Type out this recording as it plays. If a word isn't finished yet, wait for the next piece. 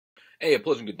Hey, a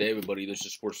pleasant good day, everybody. This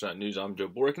is Sportsnet News. I'm Joe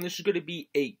Boric, and this is going to be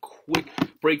a quick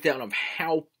breakdown of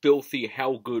how filthy,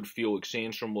 how good Felix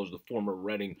Sandstrom was, the former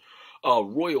Reading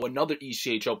Royal, another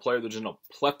ECHL player. There's a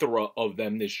plethora of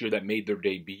them this year that made their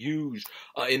debuts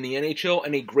in the NHL,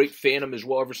 and a great phantom as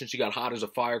well. Ever since he got hot as a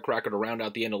firecracker to round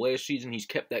out the end of last season, he's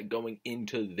kept that going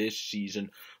into this season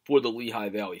for the Lehigh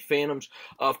Valley Phantoms.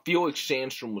 Felix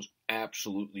Sandstrom was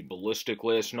absolutely ballistic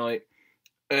last night,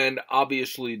 and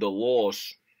obviously the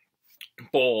loss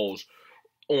falls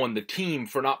on the team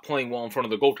for not playing well in front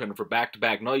of the goaltender for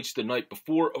back-to-back nights. The night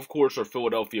before, of course, our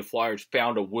Philadelphia Flyers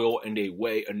found a will and a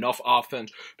way, enough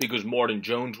offense, because Martin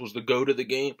Jones was the go to the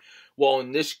game. While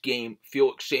in this game,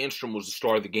 Felix Sandstrom was the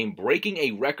star of the game, breaking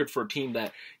a record for a team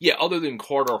that, other than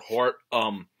Carter Hart,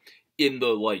 in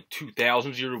the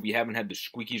 2000s era, we haven't had the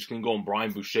squeaky clean goal, and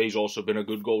Brian Boucher's also been a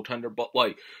good goaltender. But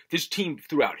this team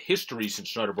throughout history since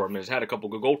Schneider Bartman has had a couple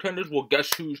good goaltenders. Well,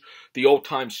 guess who's the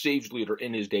all-time saves leader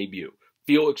in his debut?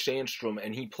 Felix Sandstrom,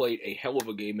 and he played a hell of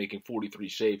a game, making 43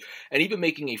 saves, and even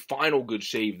making a final good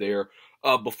save there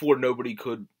before nobody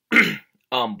could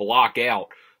block out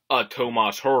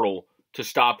Tomas Hertl to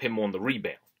stop him on the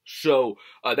rebound. So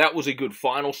that was a good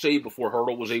final save before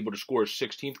Hertl was able to score his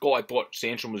 16th goal. I thought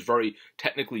Sandstrom was very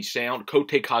technically sound. Kote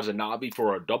Kazanabe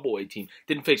for our Double-A team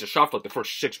didn't face a shot for the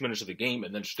first 6 minutes of the game,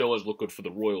 and then still has looked good for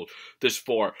the Royals this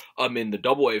far. I'm in the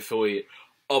Double-A affiliate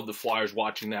of the Flyers,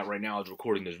 watching that right now as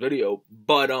recording this video.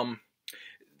 But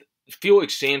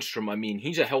Felix Sandstrom, I mean,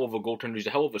 he's a hell of a goaltender. He's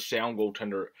a hell of a sound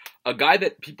goaltender. A guy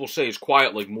that people say is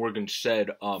quiet, like Morgan said,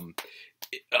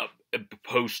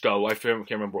 post, I can't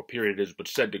remember what period it is, but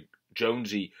said to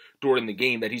Jonesy during the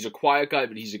game that he's a quiet guy,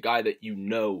 but he's a guy that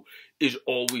is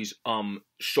always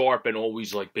sharp and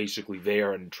always basically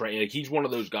there and train. He's one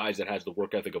of those guys that has the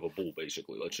work ethic of a bull,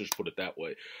 basically. Let's just put it that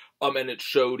way. And it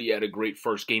showed. He had a great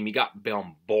first game. He got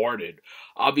bombarded.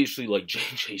 Obviously, like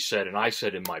JJ said, and I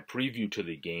said in my preview to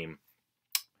the game,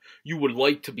 you would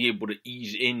like to be able to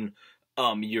ease in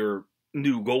your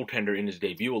new goaltender in his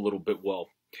debut a little bit,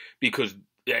 because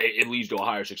it leads to a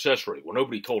higher success rate. Well,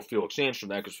 nobody told Felix Sandstrom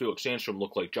that, because Felix Sandstrom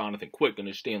looked like Jonathan Quick in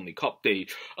his Stanley Cup day,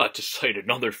 to cite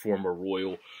another former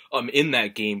Royal, in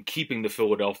that game, keeping the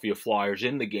Philadelphia Flyers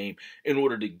in the game in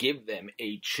order to give them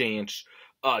a chance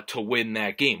to win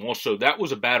that game. Also, that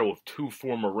was a battle of two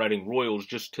former Reading Royals.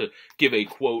 Just to give a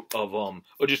quote of,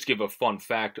 or just give a fun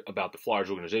fact about the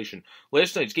Flyers organization,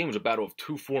 last night's game was a battle of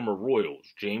two former Royals,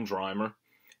 James Reimer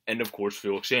and, of course,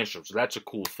 Felix Sandstrom. So that's a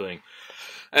cool thing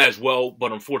as well.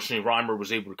 But unfortunately, Reimer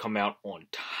was able to come out on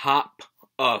top.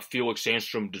 Felix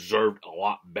Sandstrom deserved a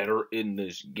lot better in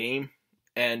this game.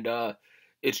 And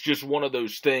it's just one of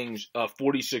those things,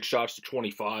 46 shots to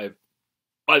 25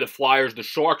 by the Flyers. The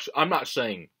Sharks, I'm not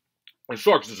saying the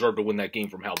Sharks deserve to win that game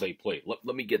from how they played.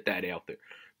 Let me get that out there.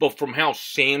 But from how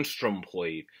Sandstrom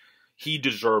played, he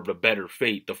deserved a better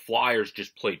fate. The Flyers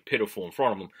just played pitiful in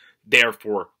front of him.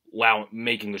 Therefore,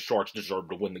 making the Sharks deserve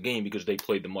to win the game because they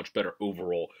played the much better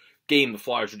overall game. The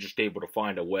Flyers were just able to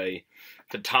find a way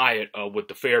to tie it with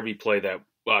the Fairview play that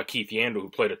Keith Yandel, who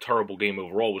played a terrible game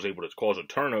overall, was able to cause a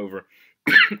turnover.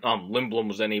 Lindblom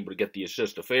was then able to get the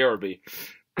assist to Fairview,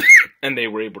 and they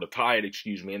were able to tie it,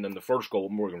 and then the first goal,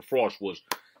 Morgan Frost, was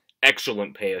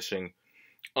excellent passing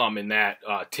in that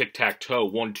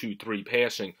tic-tac-toe 1-2-3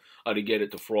 passing to get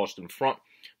it to Frost in front.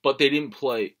 But they didn't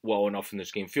play well enough in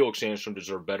this game. Felix Sandstrom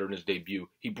deserved better in his debut.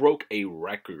 He broke a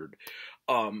record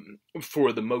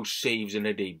for the most saves in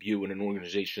a debut in an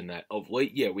organization that, of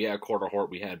late, we had Carter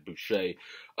Hart, we had Boucher.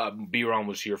 Biron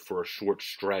was here for a short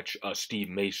stretch. Steve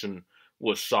Mason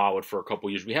was solid for a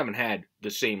couple years. We haven't had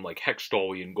the same,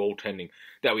 Hextallian goaltending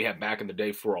that we had back in the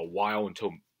day for a while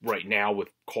until right now with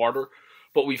Carter.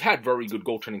 But we've had very good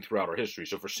goaltending throughout our history.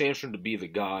 So for Sandstrom to be the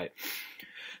guy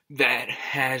that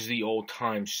has the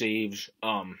all-time saves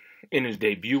in his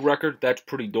debut record, that's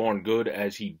pretty darn good,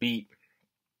 as he beat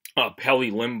Pelle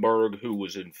Lindbergh, who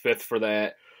was in 5th for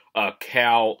that,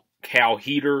 Cal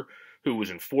Heater, who was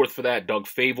in 4th for that, Doug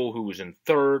Favell, who was in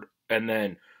 3rd, and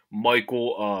then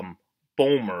Michael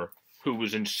Boehmer, who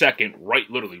was in 2nd,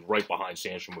 literally right behind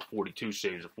Sandstrom with 42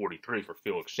 saves or 43 for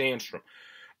Felix Sandstrom.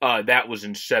 That was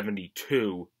in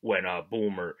 72 when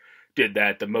Boehmer did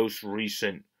that. The most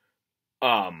recent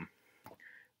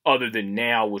other than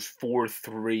now was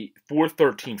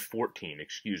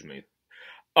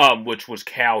 4-13-14, which was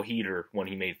Cal Heater when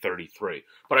he made 33.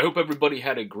 But I hope everybody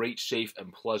had a great, safe,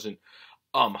 and pleasant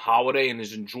holiday and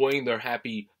is enjoying their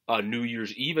happy New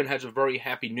Year's Eve and has a very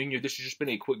happy New Year. This has just been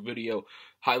a quick video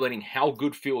highlighting how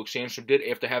good Felix Sandstrom did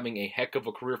after having a heck of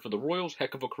a career for the Royals,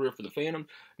 heck of a career for the Phantom.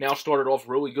 Now started off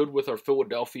really good with our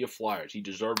Philadelphia Flyers. He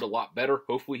deserved a lot better.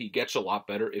 Hopefully he gets a lot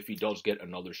better if he does get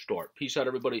another start. Peace out,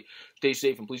 everybody. Stay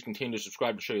safe, and please continue to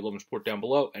subscribe to show your love and support down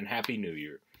below, and Happy New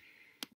Year.